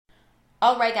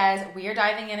All right, guys, we are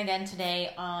diving in again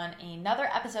today on another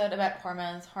episode about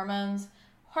hormones. Hormones.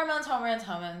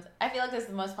 I feel like this is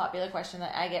the most popular question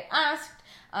that I get asked,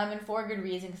 and for good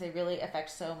reason, because they really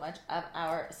affect so much of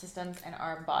our systems and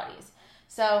our bodies.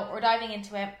 So we're diving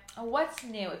into it. What's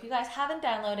new? If you guys haven't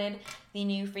downloaded the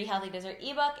new Free Healthy Dessert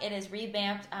ebook, it is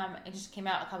revamped. It just came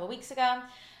out a couple weeks ago.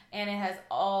 And it has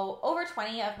over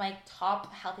 20 of my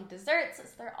top healthy desserts. So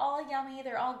they're all yummy.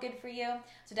 They're all good for you.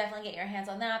 So definitely get your hands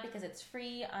on that because it's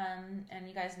free. And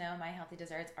you guys know my healthy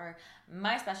desserts are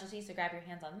my specialty. So grab your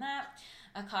hands on that.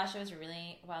 Akasha was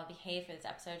really well behaved for this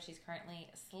episode. She's currently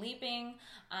sleeping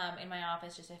in my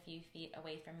office just a few feet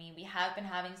away from me. We have been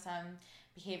having some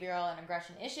behavioral and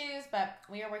aggression issues, but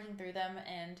we are working through them.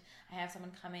 And I have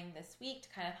someone coming this week to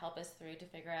kind of help us through to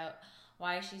figure out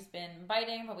why she's been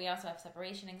biting, but we also have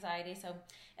separation anxiety. So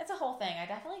it's a whole thing. I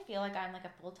definitely feel like I'm like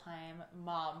a full-time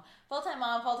mom,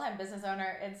 full-time business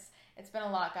owner. It's been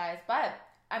a lot, guys. But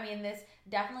I mean, this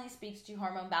definitely speaks to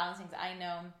hormone balancing. I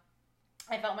know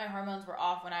I felt my hormones were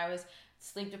off when I was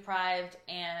sleep deprived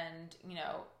and,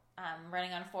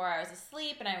 running on 4 hours of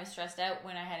sleep, and I was stressed out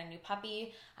when I had a new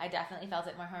puppy. I definitely felt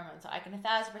it in my hormones. So I can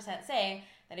 1,000% say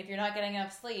that if you're not getting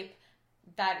enough sleep,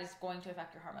 that is going to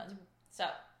affect your hormones. So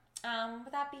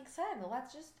with that being said,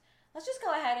 let's just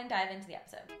go ahead and dive into the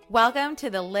episode. Welcome to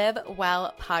the Live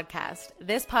Well podcast.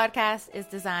 This podcast is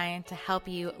designed to help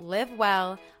you live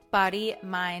well, body,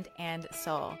 mind, and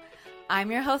soul.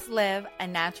 I'm your host, Liv, a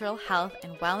natural health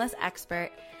and wellness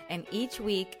expert, and each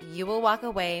week you will walk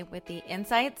away with the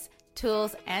insights,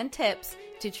 tools, and tips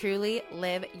to truly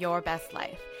live your best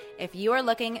life. If you are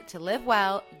looking to live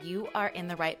well, you are in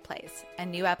the right place. A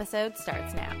new episode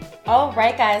starts now. All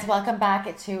right, guys, welcome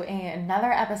back to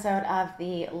another episode of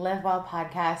the Live Well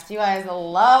podcast. You guys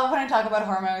love when I talk about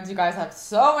hormones. You guys have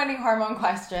so many hormone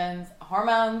questions.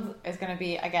 Hormones is going to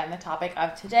be, again, the topic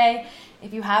of today.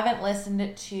 If you haven't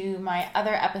listened to my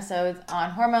other episodes on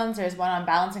hormones, there's one on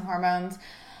balancing hormones,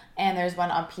 and there's one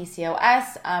on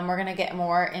PCOS. We're going to get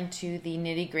more into the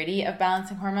nitty-gritty of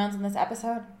balancing hormones in this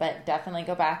episode, but definitely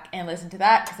go back and listen to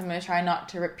that because I'm going to try not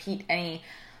to repeat any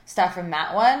stuff from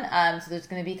that one. So there's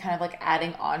going to be kind of like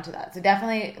adding on to that. So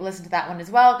definitely listen to that one as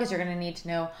well because you're going to need to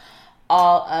know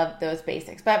all of those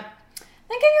basics. But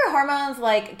think of your hormones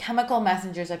like chemical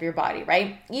messengers of your body,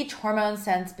 right? Each hormone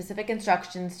sends specific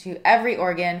instructions to every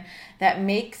organ that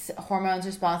makes hormones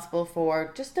responsible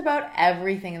for just about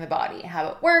everything in the body. How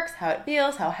it works, how it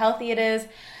feels, how healthy it is.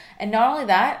 And not only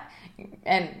that,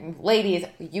 and ladies,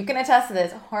 you can attest to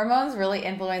this, hormones really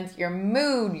influence your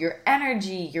mood, your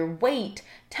energy, your weight,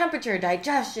 temperature,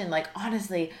 digestion, like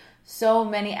honestly, so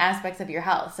many aspects of your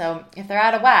health. So if they're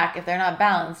out of whack, if they're not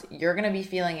balanced, you're going to be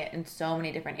feeling it in so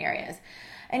many different areas.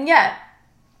 And yet,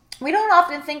 we don't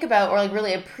often think about or like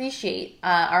really appreciate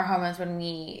our hormones when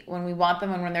we want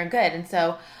them and when they're good. And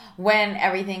so when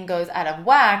everything goes out of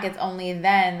whack, it's only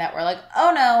then that we're like,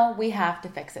 oh no, we have to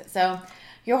fix it. So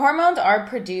your hormones are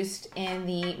produced in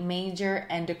the major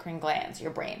endocrine glands,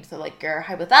 your brain. So like your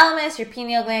hypothalamus, your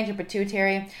pineal gland, your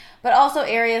pituitary, but also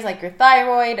areas like your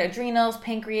thyroid, adrenals,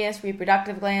 pancreas,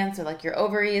 reproductive glands, so like your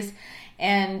ovaries,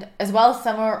 and as well as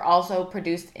some are also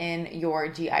produced in your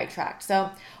GI tract. So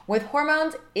with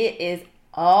hormones, it is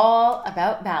all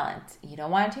about balance. You don't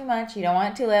want too much, you don't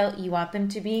want too little, you want them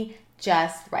to be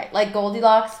just right. Like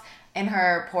Goldilocks and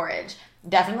her porridge.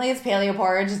 Definitely it's paleo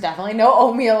porridge. There's definitely no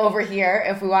oatmeal over here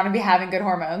if we want to be having good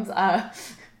hormones.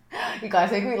 You guys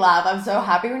make me laugh. I'm so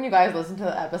happy when you guys listen to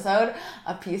the episode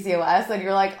of PCOS and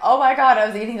you're like, oh my God, I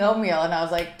was eating oatmeal. And I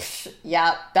was like,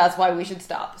 yeah, that's why we should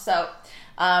stop. So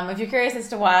if you're curious as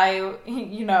to why,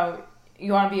 you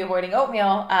want to be avoiding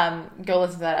oatmeal, go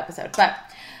listen to that episode. But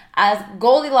as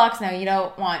Goldilocks now, you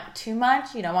don't want too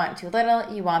much, you don't want too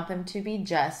little, you want them to be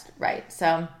just right.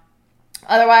 So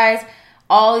otherwise,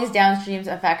 all these downstream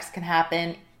effects can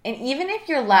happen. And even if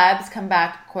your labs come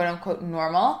back, quote unquote,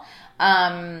 normal,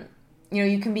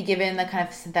 you can be given the kind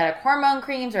of synthetic hormone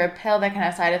creams or a pill that can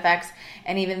have side effects.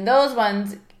 And even those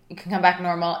ones can come back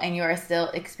normal and you are still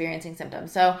experiencing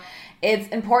symptoms. So it's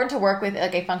important to work with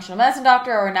like a functional medicine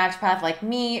doctor or a naturopath like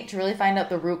me to really find out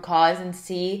the root cause and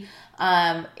see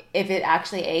if it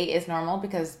actually is normal,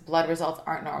 because blood results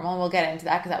aren't normal. And we'll get into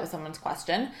that because that was someone's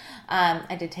question.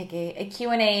 I did take a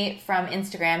Q&A from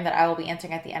Instagram that I will be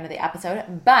answering at the end of the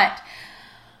episode. But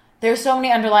there's so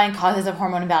many underlying causes of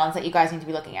hormone imbalance that you guys need to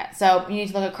be looking at. So you need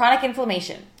to look at chronic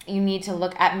inflammation. You need to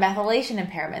look at methylation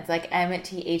impairments like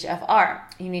MTHFR.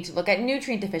 You need to look at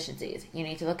nutrient deficiencies. You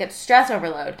need to look at stress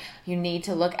overload. You need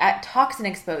to look at toxin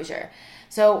exposure.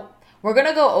 So we're going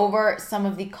to go over some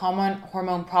of the common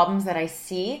hormone problems that I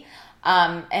see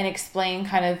and explain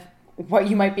kind of what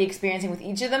you might be experiencing with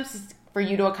each of them for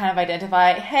you to kind of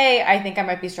identify, hey, I think I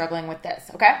might be struggling with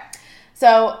this, okay?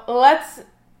 So let's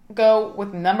go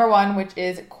with number one, which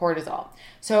is cortisol.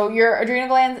 So your adrenal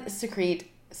glands secrete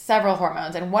several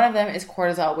hormones, and one of them is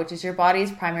cortisol, which is your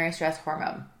body's primary stress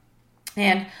hormone.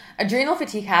 And adrenal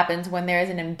fatigue happens when there is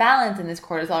an imbalance in this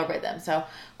cortisol rhythm. So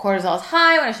cortisol is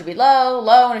high when it should be low,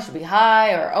 low when it should be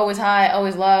high, or always high,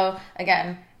 always low.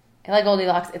 Again, like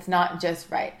Goldilocks, it's not just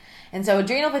right. And so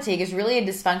adrenal fatigue is really a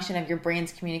dysfunction of your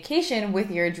brain's communication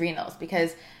with your adrenals,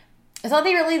 because it's not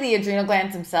really the adrenal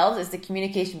glands themselves, it's the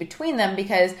communication between them,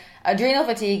 because adrenal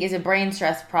fatigue is a brain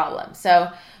stress problem.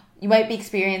 So you might be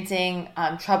experiencing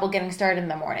trouble getting started in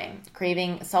the morning,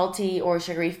 craving salty or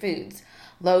sugary foods,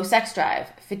 low sex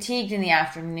drive, fatigued in the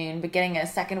afternoon but getting a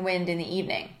second wind in the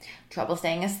evening, trouble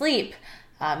staying asleep,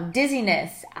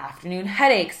 dizziness, afternoon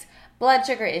headaches, blood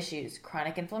sugar issues,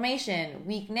 chronic inflammation,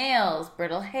 weak nails,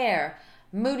 brittle hair,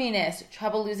 moodiness,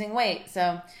 trouble losing weight.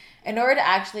 So in order to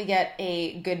actually get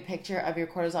a good picture of your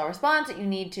cortisol response, you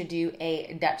need to do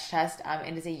a Dutch test.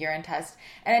 It is a urine test,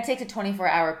 and it takes a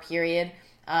 24-hour period.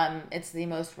 It's the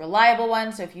most reliable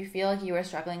one, so if you feel like you are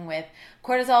struggling with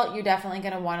cortisol, you're definitely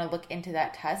going to want to look into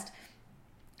that test.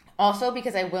 Also,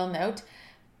 because I will note,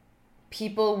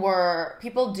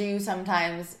 people do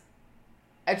sometimes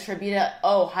attribute it,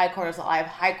 high cortisol, I have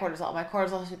high cortisol, my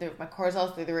cortisol is through the roof, my cortisol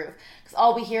is through the roof, because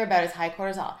all we hear about is high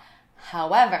cortisol.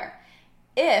 However,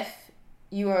 if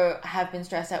you have been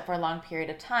stressed out for a long period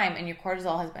of time and your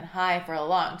cortisol has been high for a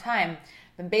long time,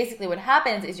 then basically what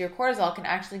happens is your cortisol can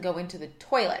actually go into the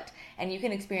toilet and you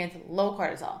can experience low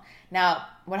cortisol. Now,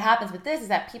 what happens with this is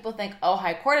that people think,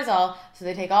 high cortisol, so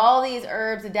they take all these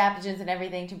herbs, adaptogens, and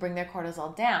everything to bring their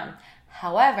cortisol down.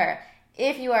 However,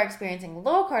 if you are experiencing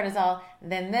low cortisol,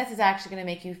 then this is actually going to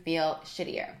make you feel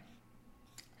shittier.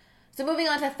 So moving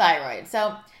on to thyroid.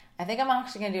 So I think I'm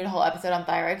actually going to do a whole episode on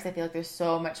thyroid because I feel like there's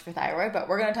so much for thyroid, but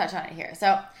we're going to touch on it here.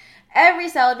 So every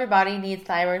cell of your body needs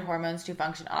thyroid hormones to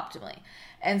function optimally.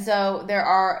 And so there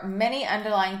are many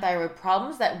underlying thyroid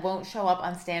problems that won't show up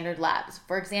on standard labs.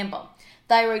 For example,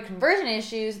 thyroid conversion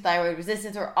issues, thyroid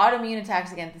resistance, or autoimmune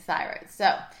attacks against the thyroid.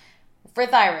 So for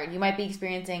thyroid, you might be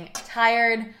experiencing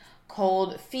tired,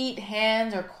 cold feet,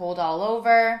 hands, or cold all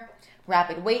over,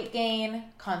 rapid weight gain,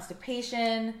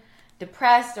 constipation,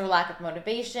 depressed or lack of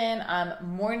motivation,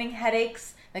 morning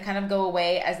headaches that kind of go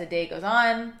away as the day goes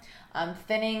on,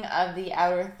 thinning of the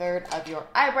outer third of your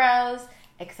eyebrows,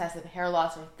 excessive hair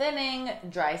loss or thinning,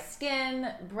 dry skin,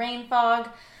 brain fog,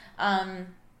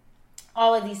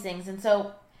 all of these things. And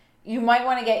so you might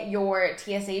want to get your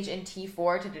TSH and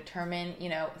T4 to determine,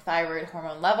 thyroid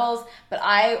hormone levels, but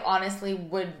I honestly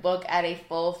would look at a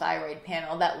full thyroid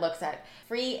panel that looks at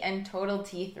free and total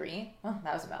T3. Well,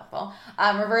 that was a mouthful.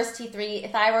 Reverse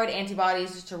T3, thyroid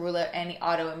antibodies just to rule out any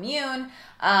autoimmune,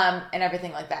 and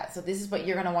everything like that. So this is what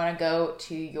you're going to want to go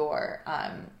to your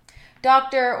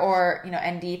doctor or,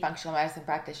 ND, functional medicine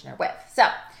practitioner with. So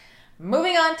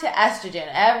moving on to estrogen.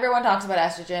 Everyone talks about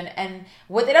estrogen, and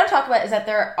what they don't talk about is that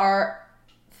there are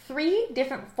 3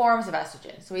 different forms of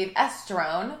estrogen. So we have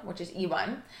estrone, which is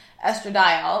E1,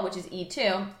 estradiol, which is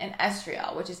E2, and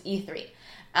estriol, which is E3.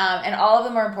 And all of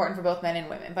them are important for both men and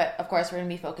women, but of course we're going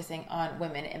to be focusing on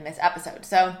women in this episode.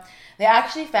 So they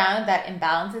actually found that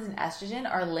imbalances in estrogen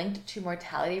are linked to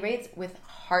mortality rates with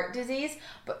heart disease,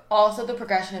 but also the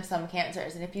progression of some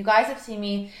cancers. And if you guys have seen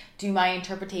me do my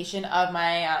interpretation of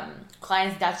my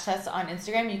clients' Dutch tests on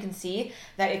Instagram, you can see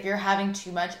that if you're having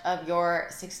too much of your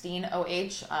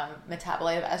 16-OH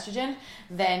metabolite of estrogen,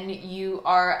 then you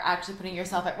are actually putting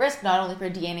yourself at risk, not only for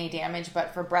DNA damage,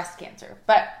 but for breast cancer.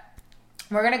 But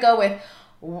we're going to go with,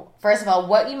 first of all,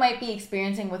 what you might be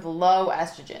experiencing with low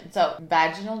estrogen. So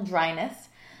vaginal dryness,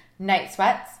 night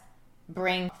sweats,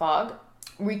 brain fog,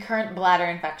 recurrent bladder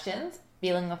infections,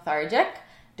 feeling lethargic,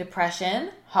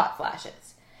 depression, hot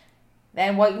flashes.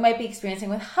 Then what you might be experiencing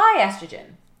with high estrogen,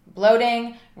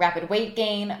 bloating, rapid weight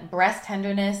gain, breast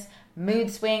tenderness, mood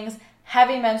swings,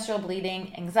 heavy menstrual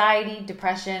bleeding, anxiety,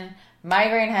 depression,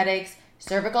 migraine headaches,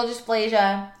 cervical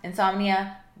dysplasia,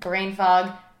 insomnia, brain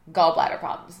fog, gallbladder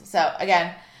problems. So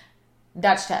again,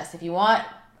 Dutch test. If you want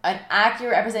an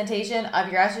accurate representation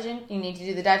of your estrogen, you need to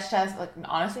do the Dutch test. Like,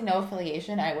 honestly, no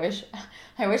affiliation. I wish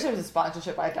there was a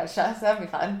sponsorship by Dutch test. That'd be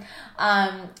fun.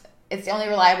 It's the only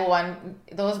reliable one.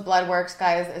 Those blood works,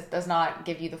 guys, it does not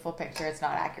give you the full picture. It's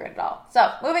not accurate at all.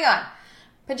 So moving on,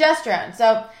 progesterone.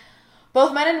 So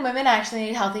both men and women actually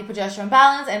need healthy progesterone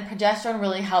balance, and progesterone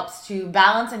really helps to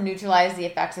balance and neutralize the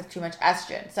effects of too much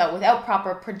estrogen. So without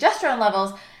proper progesterone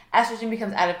levels, estrogen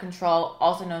becomes out of control,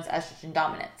 also known as estrogen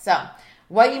dominance. So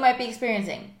what you might be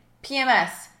experiencing: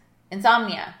 PMS,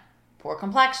 insomnia, poor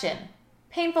complexion,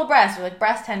 painful breasts or like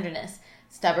breast tenderness,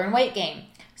 stubborn weight gain,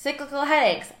 cyclical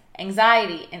headaches,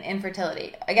 anxiety, and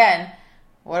infertility. Again,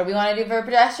 what do we want to do for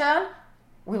progesterone?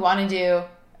 We want to do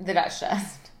the Dutch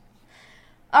test.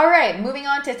 All right, moving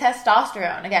on to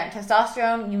testosterone. Again,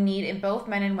 testosterone you need in both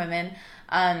men and women.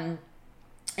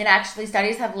 And actually,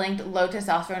 studies have linked low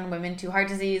testosterone in women to heart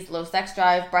disease, low sex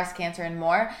drive, breast cancer, and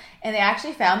more. And they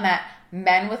actually found that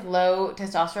men with low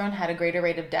testosterone had a greater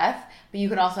rate of death, but you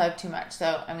can also have too much.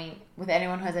 So, I mean, with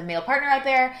anyone who has a male partner out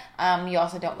there, you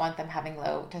also don't want them having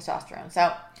low testosterone.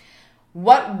 So,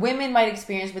 what women might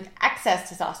experience with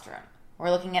excess testosterone?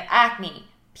 We're looking at acne,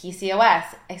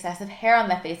 PCOS, excessive hair on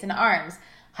the face and arms,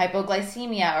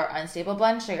 hypoglycemia or unstable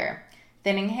blood sugar,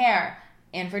 thinning hair,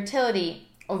 infertility,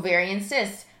 ovarian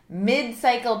cysts,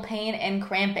 mid-cycle pain and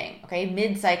cramping, okay,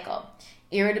 mid-cycle,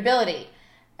 irritability.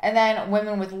 And then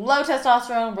women with low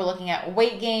testosterone, we're looking at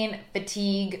weight gain,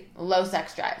 fatigue, low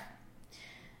sex drive.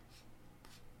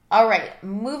 All right,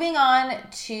 moving on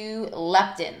to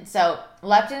leptin. So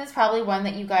leptin is probably one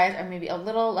that you guys are maybe a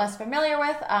little less familiar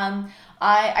with.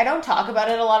 I don't talk about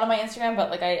it a lot on my Instagram,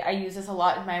 but like I use this a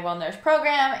lot in my Well Nourished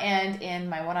program and in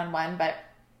my one-on-one. But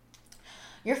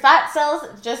your fat cells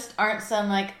just aren't some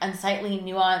like unsightly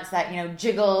nuance that,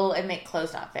 jiggle and make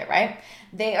clothes not fit, right?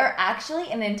 They are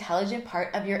actually an intelligent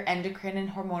part of your endocrine and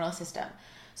hormonal system.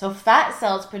 So fat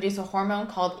cells produce a hormone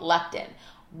called leptin.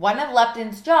 One of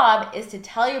leptin's job is to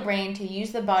tell your brain to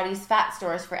use the body's fat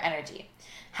stores for energy.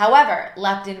 However,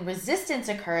 leptin resistance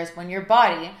occurs when your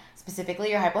body,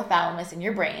 specifically your hypothalamus in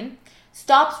your brain,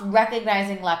 stops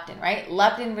recognizing leptin, right?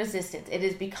 Leptin resistance. It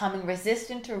is becoming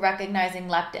resistant to recognizing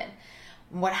leptin.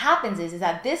 What happens is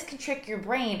that this can trick your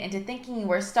brain into thinking you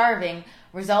are starving,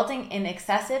 resulting in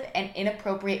excessive and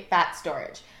inappropriate fat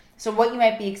storage. So what you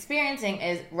might be experiencing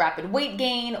is rapid weight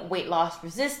gain, weight loss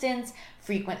resistance,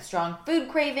 frequent strong food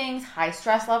cravings, high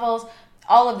stress levels,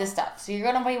 all of this stuff. So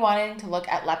you're going to be wanting to look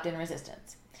at leptin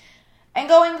resistance. And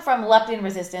going from leptin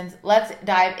resistance, let's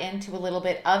dive into a little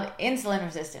bit of insulin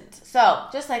resistance. So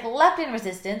just like leptin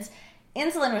resistance,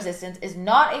 insulin resistance is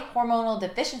not a hormonal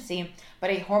deficiency,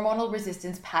 but a hormonal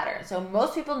resistance pattern. So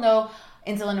most people know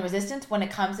insulin resistance when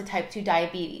it comes to type 2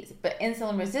 diabetes, but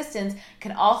insulin resistance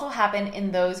can also happen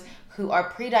in those who are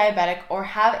pre-diabetic or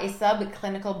have a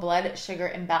subclinical blood sugar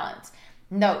imbalance.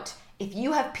 Note, if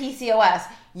you have PCOS,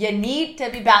 you need to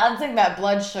be balancing that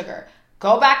blood sugar.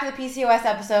 Go back to the PCOS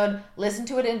episode, listen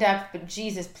to it in depth, but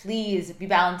Jesus, please be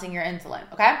balancing your insulin,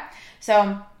 okay?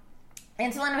 So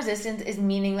insulin resistance is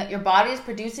meaning that your body is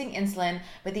producing insulin,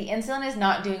 but the insulin is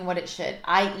not doing what it should,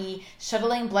 i.e.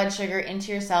 shuttling blood sugar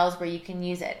into your cells where you can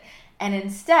use it. And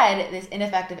instead, this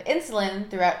ineffective insulin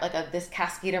throughout this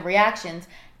cascade of reactions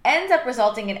ends up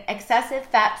resulting in excessive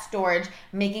fat storage,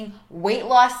 making weight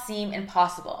loss seem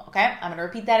impossible, okay? I'm going to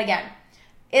repeat that again.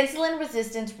 Insulin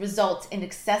resistance results in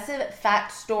excessive fat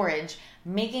storage,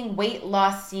 making weight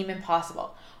loss seem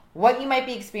impossible. What you might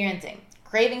be experiencing: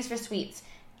 cravings for sweets,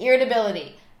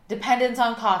 irritability, dependence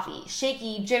on coffee,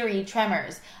 shaky, jittery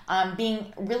tremors,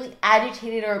 being really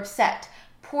agitated or upset,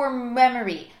 poor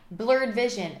memory, blurred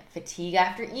vision, fatigue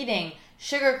after eating,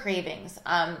 sugar cravings,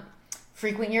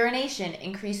 frequent urination,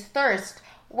 increased thirst,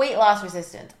 weight loss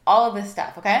resistance, all of this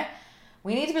stuff, okay?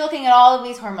 We need to be looking at all of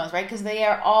these hormones, right? Because they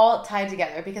are all tied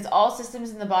together, because all systems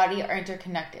in the body are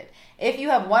interconnected. If you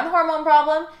have one hormone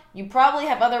problem, you probably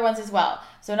have other ones as well.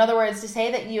 So in other words, to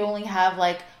say that you only have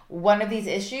one of these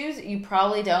issues, you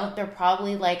probably don't. They're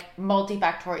probably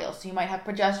multifactorial. So you might have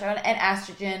progesterone and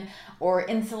estrogen, or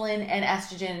insulin and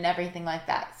estrogen and everything like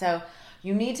that. So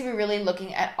you need to be really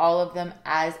looking at all of them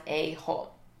as a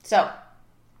whole. So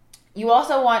you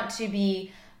also want to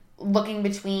be looking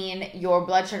between your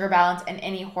blood sugar balance and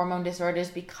any hormone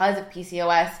disorders because of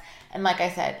PCOS. And like I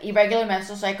said, irregular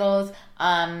menstrual cycles,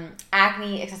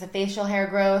 acne, excessive facial hair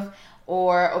growth,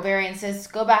 or ovarian cysts.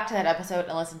 Go back to that episode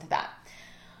and listen to that.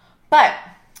 But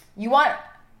you want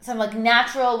some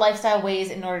natural lifestyle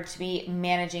ways in order to be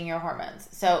managing your hormones.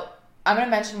 So I'm going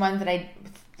to mention ones that I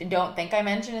don't think I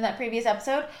mentioned in that previous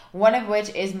episode, one of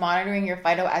which is monitoring your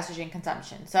phytoestrogen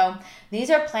consumption. So these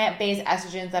are plant-based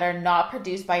estrogens that are not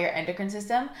produced by your endocrine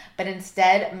system, but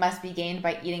instead must be gained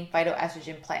by eating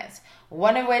phytoestrogen plants,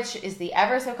 one of which is the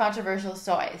ever so controversial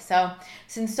soy. So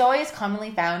since soy is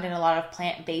commonly found in a lot of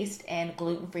plant-based and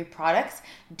gluten-free products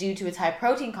due to its high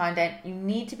protein content, you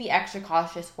need to be extra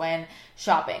cautious when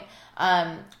shopping.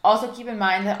 Also keep in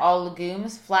mind that all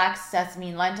legumes, flax, sesame,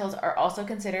 and lentils are also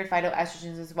considered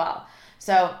phytoestrogens as well.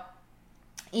 So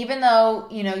even though,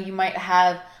 you might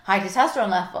have high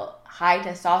testosterone high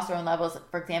testosterone levels,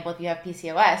 for example, if you have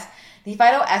PCOS, the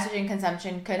phytoestrogen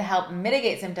consumption could help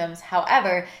mitigate symptoms.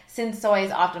 However, since soy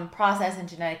is often processed and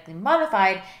genetically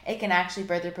modified, it can actually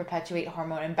further perpetuate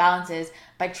hormone imbalances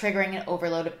by triggering an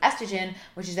overload of estrogen,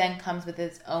 which then comes with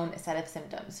its own set of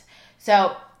symptoms.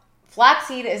 So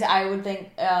flaxseed is, I would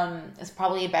think, is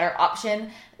probably a better option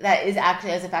that is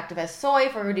actually as effective as soy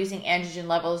for reducing androgen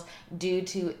levels due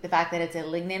to the fact that it's a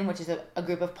lignin, which is a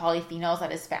group of polyphenols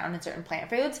that is found in certain plant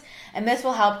foods. And this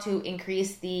will help to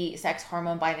increase the sex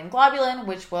hormone binding globulin,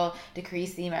 which will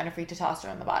decrease the amount of free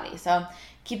testosterone in the body. So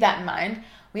keep that in mind.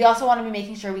 We also want to be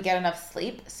making sure we get enough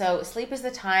sleep. So sleep is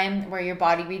the time where your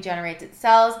body regenerates its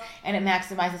cells and it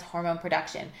maximizes hormone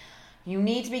production. You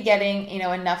need to be getting,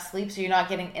 enough sleep so you're not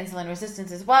getting insulin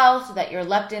resistance as well, so that your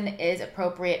leptin is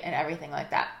appropriate and everything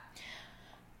like that.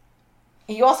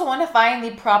 You also want to find the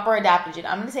proper adaptogen.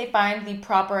 I'm going to say find the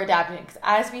proper adaptogen because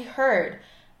as we heard,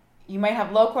 you might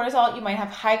have low cortisol, you might have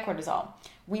high cortisol.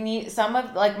 We need some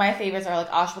of, my favorites are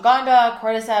ashwagandha,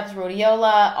 cordyceps,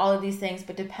 rhodiola, all of these things.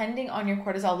 But depending on your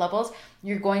cortisol levels,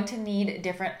 you're going to need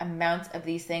different amounts of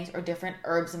these things or different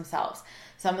herbs themselves.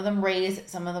 Some of them raise,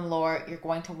 some of them lower. You're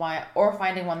going to want, or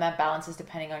finding one that balances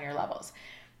depending on your levels.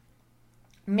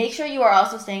 Make sure you are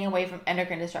also staying away from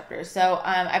endocrine disruptors. So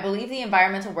I believe the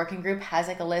Environmental Working Group has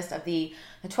a list of the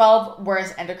 12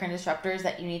 worst endocrine disruptors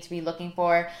that you need to be looking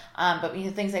for. But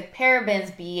things like parabens,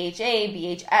 BHA,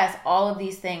 BHS, all of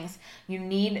these things, you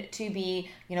need to be,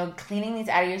 cleaning these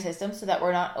out of your system so that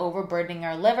we're not overburdening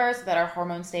our liver, so that our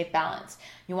hormones stay balanced.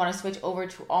 You want to switch over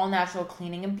to all natural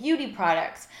cleaning and beauty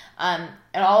products. And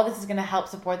all of this is going to help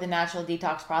support the natural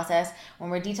detox process. When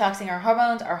we're detoxing our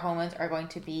hormones are going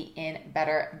to be in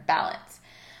better balance.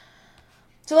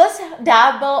 So let's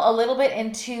dabble a little bit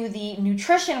into the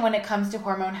nutrition when it comes to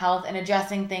hormone health and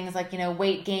addressing things like,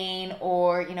 weight gain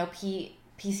or,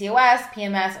 PCOS,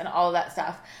 PMS, and all of that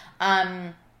stuff.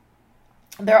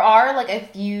 There are a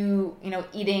few,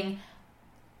 eating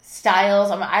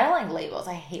styles. I don't like labels.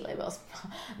 I hate labels.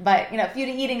 But, a few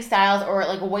eating styles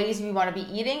or ways we want to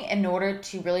be eating in order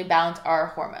to really balance our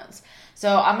hormones.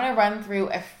 So I'm going to run through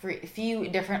a few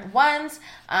different ones,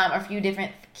 a few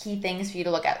different key things for you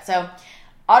to look at. So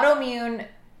autoimmune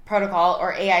protocol,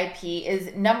 or AIP,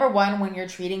 is number one when you're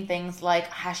treating things like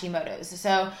Hashimoto's.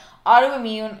 So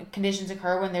autoimmune conditions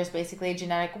occur when there's basically a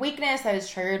genetic weakness that is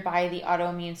triggered by the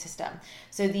autoimmune system.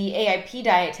 So the AIP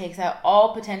diet takes out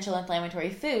all potential inflammatory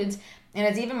foods, and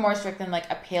it's even more strict than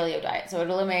a paleo diet. So it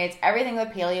eliminates everything the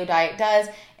paleo diet does,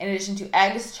 in addition to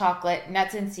eggs, chocolate,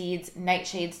 nuts and seeds,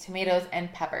 nightshades, tomatoes, and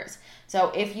peppers. So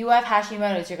if you have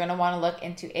Hashimoto's, you're going to want to look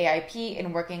into AIP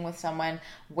and working with someone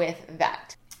with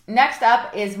that. Next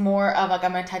up is more of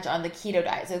I'm going to touch on the keto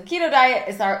diet. So the keto diet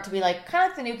is start to be kind of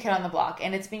like the new kid on the block,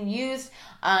 and it's been used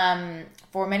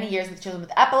for many years with children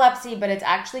with epilepsy, but it's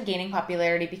actually gaining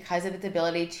popularity because of its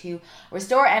ability to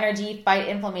restore energy, fight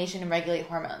inflammation, and regulate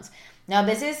hormones. Now,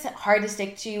 this is hard to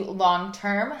stick to long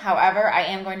term. However, I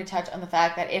am going to touch on the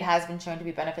fact that it has been shown to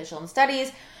be beneficial in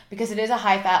studies because it is a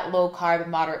high fat, low carb,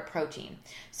 moderate protein.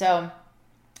 So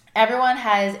everyone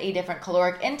has a different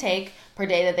caloric intake per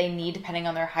day that they need depending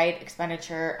on their height,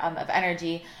 expenditure of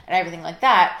energy, and everything like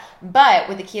that. But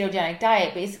with the ketogenic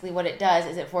diet, basically what it does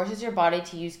is it forces your body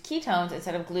to use ketones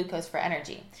instead of glucose for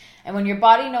energy. And when your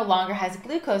body no longer has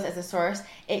glucose as a source,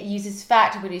 it uses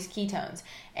fat to produce ketones.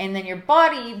 And then your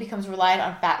body becomes reliant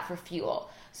on fat for fuel.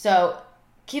 So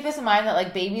keep this in mind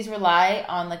that babies rely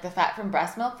on the fat from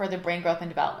breast milk for their brain growth and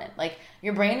development.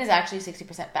 Your brain is actually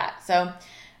 60% fat. So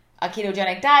a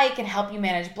ketogenic diet can help you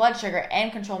manage blood sugar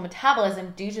and control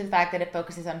metabolism due to the fact that it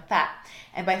focuses on fat.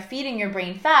 And by feeding your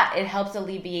brain fat, it helps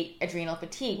alleviate adrenal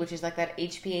fatigue, which is that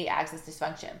HPA axis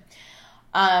dysfunction.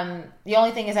 The only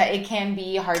thing is that it can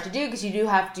be hard to do because you do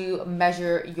have to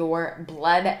measure your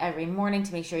blood every morning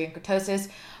to make sure you're in ketosis,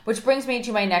 which brings me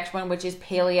to my next one, which is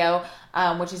paleo,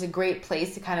 which is a great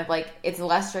place to kind of it's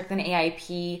less strict than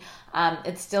AIP.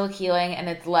 It's still healing and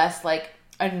it's less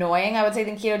annoying, I would say,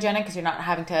 than ketogenic because you're not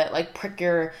having to prick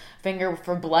your finger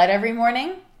for blood every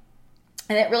morning.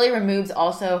 And it really removes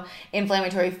also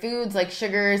inflammatory foods like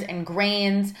sugars and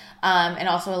grains, and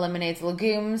also eliminates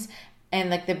legumes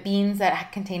and the beans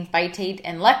that contain phytate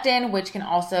and lectin, which can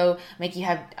also make you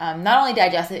have not only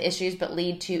digestive issues, but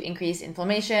lead to increased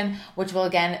inflammation, which will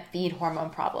again feed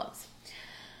hormone problems.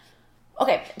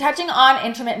 Okay, touching on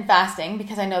intermittent fasting,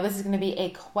 because I know this is going to be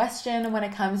a question when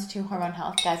it comes to hormone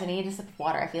health. Guys, I need a sip of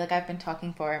water. I feel like I've been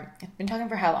talking for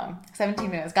how long?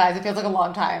 17 minutes. Guys, it feels like a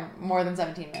long time, more than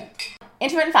 17 minutes.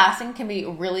 Intermittent fasting can be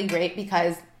really great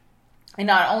because It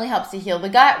not only helps to heal the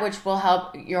gut, which will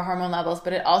help your hormone levels,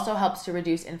 but it also helps to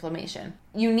reduce inflammation.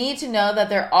 You need to know that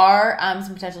there are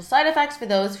some potential side effects for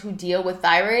those who deal with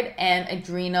thyroid and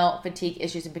adrenal fatigue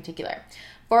issues in particular.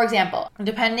 For example,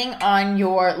 depending on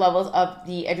your levels of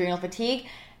the adrenal fatigue,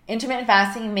 intermittent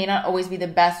fasting may not always be the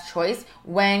best choice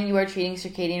when you are treating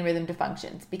circadian rhythm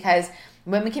dysfunctions, because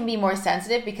women can be more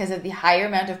sensitive because of the higher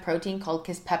amount of protein called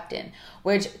kisspeptin,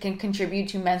 which can contribute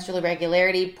to menstrual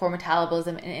irregularity, poor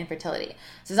metabolism, and infertility.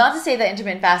 So it's not to say that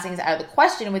intermittent fasting is out of the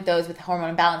question with those with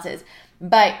hormone imbalances,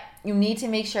 but you need to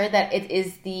make sure that it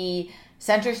is the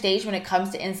center stage when it comes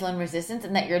to insulin resistance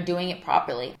and that you're doing it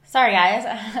properly. Sorry guys,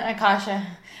 Akasha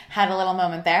had a little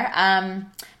moment there.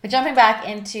 But jumping back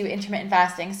into intermittent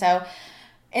fasting. So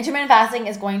intermittent fasting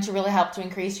is going to really help to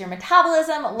increase your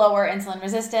metabolism, lower insulin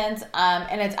resistance,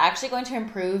 and it's actually going to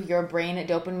improve your brain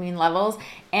dopamine levels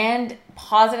and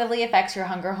positively affects your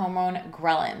hunger hormone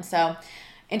ghrelin. So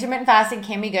intermittent fasting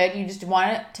can be good. You just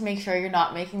want to make sure you're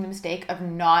not making the mistake of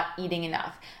not eating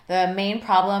enough. The main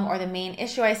problem or the main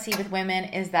issue I see with women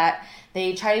is that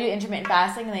they try to do intermittent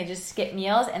fasting and they just skip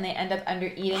meals and they end up under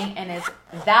eating, and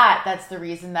that's the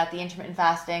reason that the intermittent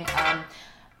fasting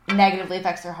negatively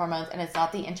affects their hormones, and it's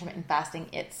not the intermittent fasting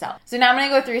itself. So now I'm going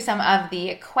to go through some of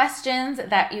the questions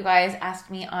that you guys asked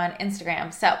me on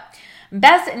Instagram. So,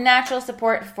 best natural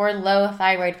support for low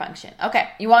thyroid function. Okay,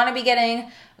 you want to be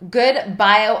getting good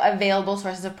bioavailable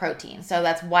sources of protein. So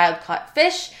that's wild-caught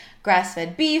fish,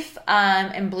 grass-fed beef,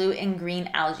 and blue and green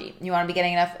algae. You want to be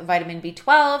getting enough vitamin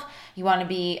B12. You want to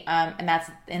be, and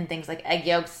that's in things like egg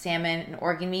yolks, salmon, and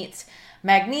organ meats.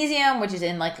 Magnesium, which is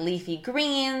in like leafy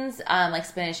greens, like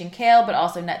spinach and kale, but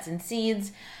also nuts and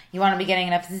seeds. You want to be getting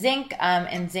enough zinc,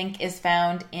 and zinc is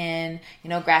found in,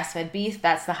 grass-fed beef.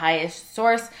 That's the highest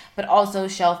source, but also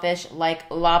shellfish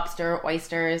like lobster,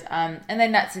 oysters, and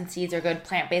then nuts and seeds are good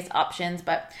plant-based options,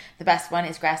 but the best one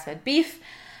is grass-fed beef.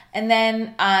 And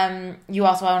then you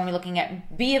also want to be looking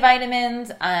at B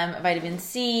vitamins, vitamin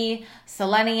C,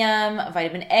 selenium,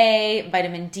 vitamin A,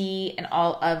 vitamin D, and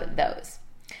all of those.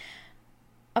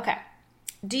 Okay.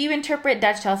 Do you interpret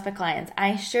Dutch tests for clients?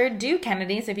 I sure do,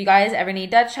 Kennedy. So if you guys ever need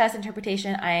Dutch test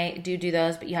interpretation, I do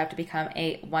those, but you have to become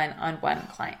a one-on-one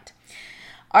client.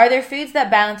 Are there foods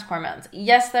that balance hormones?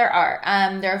 Yes, there are.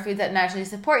 There are foods that naturally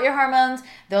support your hormones.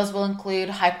 Those will include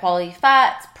high-quality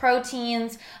fats,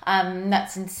 proteins,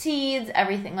 nuts and seeds,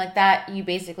 everything like that. You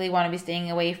basically want to be staying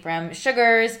away from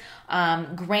sugars,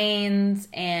 grains,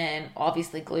 and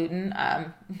obviously gluten.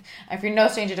 If you're no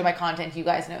stranger to my content, you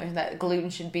guys know that gluten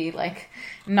should be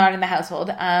not in the household,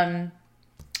 and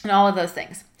all of those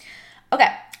things. Okay,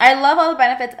 I love all the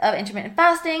benefits of intermittent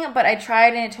fasting, but I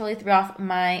tried and it totally threw off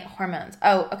my hormones.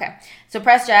 Oh, okay. So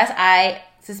Press Jess, I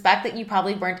suspect that you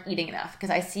probably weren't eating enough, because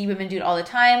I see women do it all the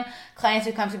time. Clients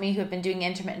who come to me who have been doing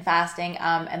intermittent fasting,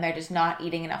 and they're just not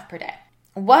eating enough per day.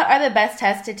 What are the best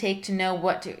tests to take to know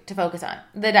what to focus on?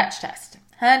 The Dutch test,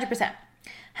 100%.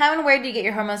 How and where do you get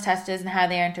your hormones tested and how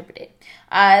they are interpreted?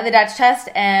 The Dutch test,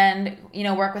 and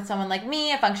work with someone like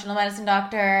me, a functional medicine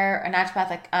doctor, a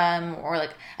naturopathic,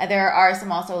 there are some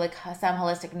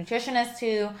holistic nutritionists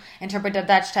who interpret the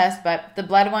Dutch test, but the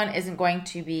blood one isn't going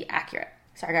to be accurate.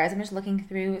 Sorry guys, I'm just looking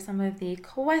through some of the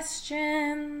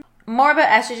questions. More about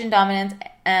estrogen dominance,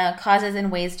 causes and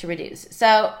ways to reduce.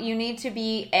 So you need to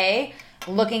be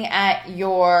looking at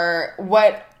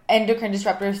what endocrine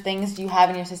disruptors things do you have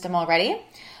in your system already?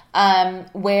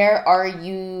 Where are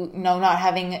you, not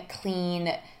having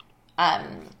clean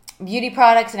beauty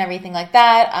products and everything like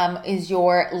that? Is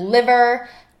your liver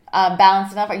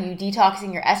balanced enough? Are you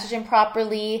detoxing your estrogen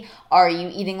properly? Are you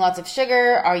eating lots of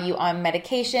sugar? Are you on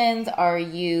medications? Are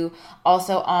you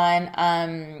also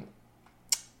on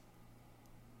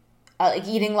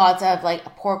eating lots of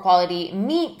poor quality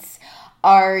meats?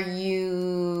 Are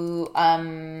you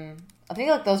I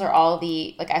think those are all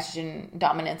the estrogen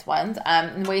dominance ones.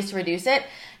 And ways to reduce it: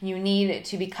 you need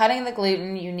to be cutting the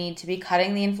gluten, you need to be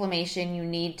cutting the inflammation, you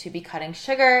need to be cutting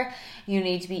sugar, you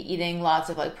need to be eating lots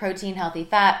of protein, healthy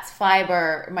fats,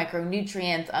 fiber,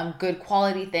 micronutrients, good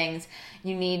quality things.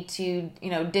 You need to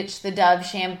ditch the Dove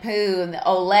shampoo and the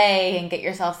Olay and get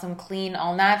yourself some clean,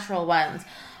 all natural ones.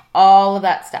 All of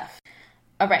that stuff.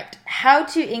 All right, how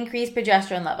to increase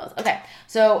progesterone levels. Okay,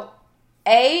 so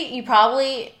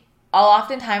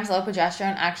oftentimes low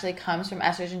progesterone actually comes from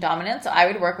estrogen dominance. So I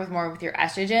would work more with your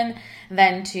estrogen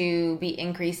than to be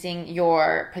increasing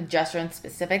your progesterone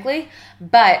specifically.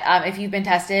 But if you've been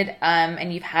tested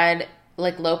and you've had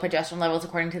low progesterone levels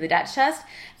according to the Dutch test,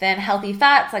 then healthy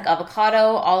fats like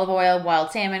avocado, olive oil,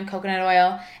 wild salmon, coconut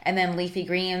oil, and then leafy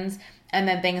greens, and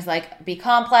then things like B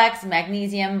complex,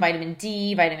 magnesium, vitamin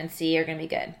D, vitamin C are going to be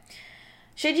good.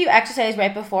 Should you exercise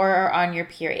right before or on your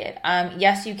period?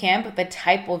 Yes, you can, but the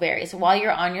type will vary. So while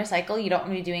you're on your cycle, you don't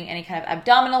want to be doing any kind of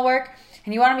abdominal work,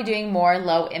 and you want to be doing more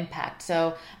low impact.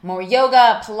 So more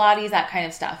yoga, Pilates, that kind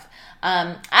of stuff.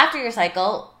 After your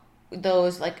cycle,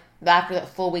 after the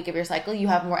full week of your cycle, you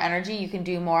have more energy. You can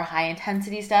do more high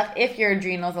intensity stuff if your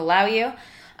adrenals allow you.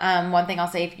 One thing I'll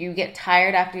say, if you get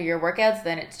tired after your workouts,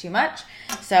 then it's too much.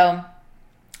 So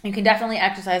you can definitely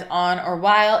exercise on or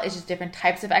while. It's just different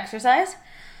types of exercise.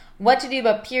 What to do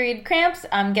about period cramps?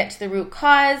 Get to the root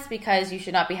cause, because you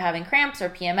should not be having cramps or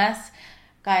PMS.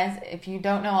 Guys, if you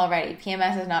don't know already,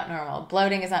 PMS is not normal.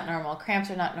 Bloating is not normal.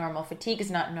 Cramps are not normal. Fatigue is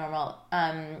not normal.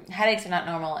 Headaches are not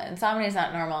normal. Insomnia is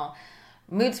not normal.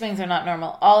 Mood swings are not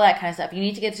normal. All that kind of stuff. You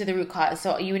need to get to the root cause.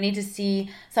 So you would need to see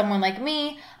someone like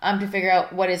me to figure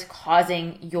out what is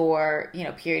causing your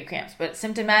period cramps. But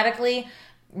symptomatically,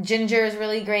 ginger is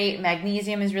really great.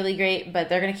 Magnesium is really great. But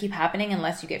they're going to keep happening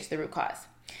unless you get to the root cause.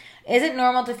 Is it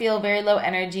normal to feel very low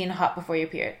energy and hot before your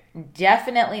period?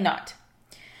 Definitely not.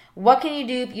 What can you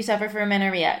do if you suffer from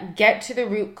amenorrhea? Get to the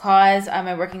root cause.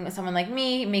 By working with someone like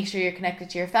me, make sure you're connected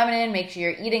to your feminine, make sure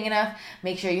you're eating enough,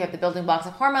 make sure you have the building blocks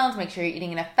of hormones, make sure you're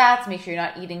eating enough fats, make sure you're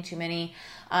not eating too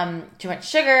much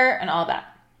sugar and all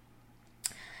that.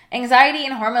 Anxiety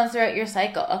and hormones throughout your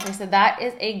cycle. Okay, so that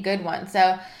is a good one.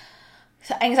 So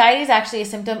anxiety is actually a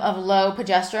symptom of low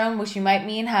progesterone, which you might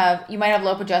have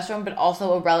low progesterone, but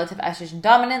also a relative estrogen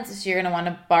dominance. So you're going to want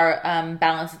to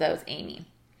balance those, Amy.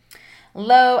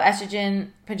 Low estrogen,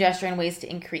 progesterone, ways to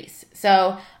increase.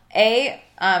 So I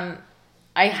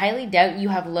highly doubt you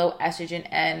have low estrogen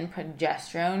and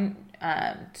progesterone.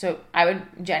 So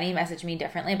Jenny message me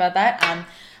differently about that.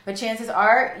 But chances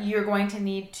are you're going to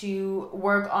need to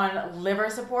work on liver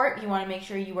support. You want to make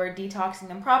sure you are detoxing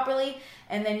them properly.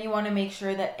 And then you want to make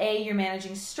sure that you're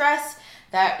managing stress,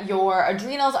 that your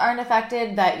adrenals aren't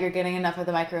affected, that you're getting enough of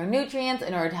the micronutrients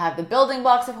in order to have the building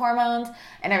blocks of hormones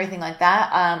and everything like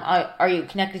that. Are you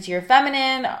connected to your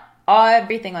feminine?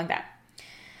 Everything like that.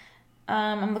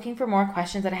 I'm looking for more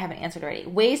questions that I haven't answered already.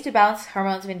 Ways to balance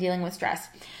hormones when dealing with stress.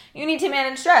 You need to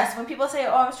manage stress. When people say,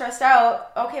 I'm stressed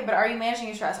out, okay, but are you managing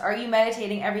your stress? Are you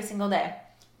meditating every single day?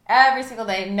 Every single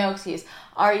day, no excuse.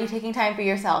 Are you taking time for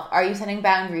yourself? Are you setting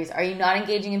boundaries? Are you not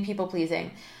engaging in people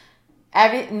pleasing?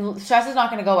 Stress is not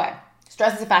going to go away.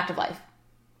 Stress is a fact of life.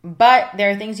 But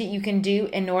there are things that you can do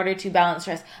in order to balance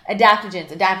stress.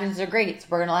 Adaptogens are great. So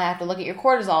we're going to have to look at your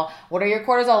cortisol. What are your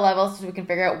cortisol levels so we can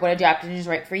figure out what adaptogen is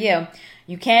right for you.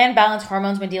 You can balance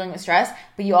hormones when dealing with stress,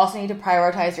 but you also need to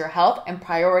prioritize your health and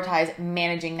prioritize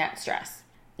managing that stress.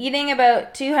 Eating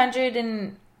about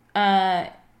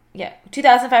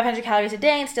 2,500 calories a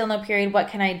day and still no period. What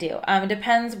can I do? It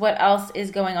depends what else is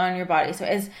going on in your body. So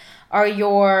are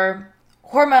your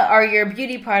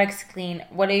beauty products clean?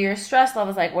 What are your stress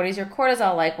levels like? What is your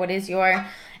cortisol like? What is your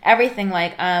everything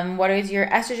like? What is your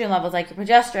estrogen levels like? Your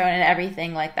progesterone and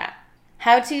everything like that.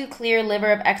 How to clear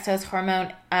liver of excess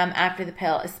hormone after the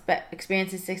pill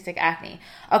experiences cystic acne.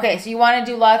 Okay, so you want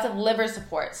to do lots of liver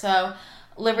support. So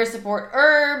liver support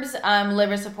herbs,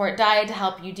 liver support diet to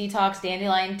help you detox.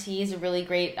 Dandelion tea is a really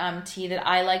great tea that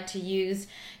I like to use.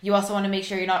 You also want to make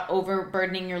sure you're not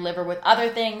overburdening your liver with other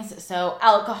things. So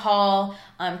alcohol,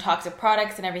 toxic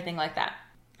products, and everything like that.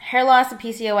 Hair loss and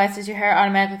PCOS. Does your hair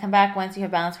automatically come back once you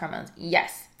have balanced hormones?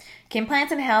 Yes. Can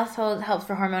plants in a household help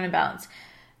for hormone imbalance?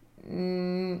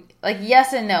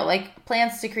 Yes and no.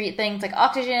 Plants secrete things like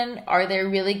oxygen. Are they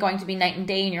really going to be night and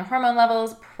day in your hormone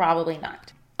levels? Probably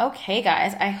not. Okay,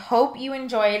 guys, I hope you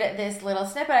enjoyed this little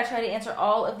snippet. I try to answer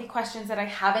all of the questions that I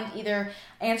haven't either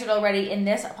answered already in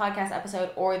this podcast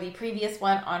episode or the previous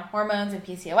one on hormones and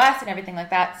PCOS and everything like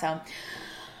that. So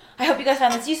I hope you guys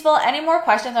found this useful. Any more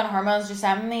questions on hormones, just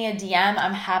send me a DM.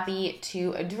 I'm happy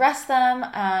to address them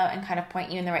and kind of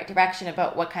point you in the right direction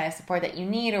about what kind of support that you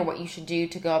need or what you should do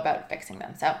to go about fixing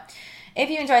them. So if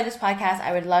you enjoyed this podcast,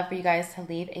 I would love for you guys to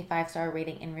leave a 5-star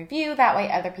rating and review. That way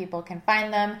other people can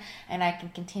find them and I can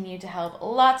continue to help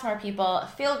lots more people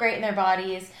feel great in their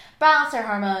bodies, balance their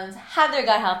hormones, have their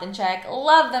gut health in check,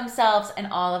 love themselves, and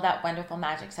all of that wonderful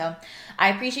magic. So I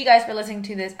appreciate you guys for listening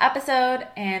to this episode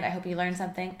and I hope you learned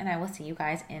something and I will see you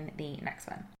guys in the next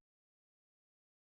one.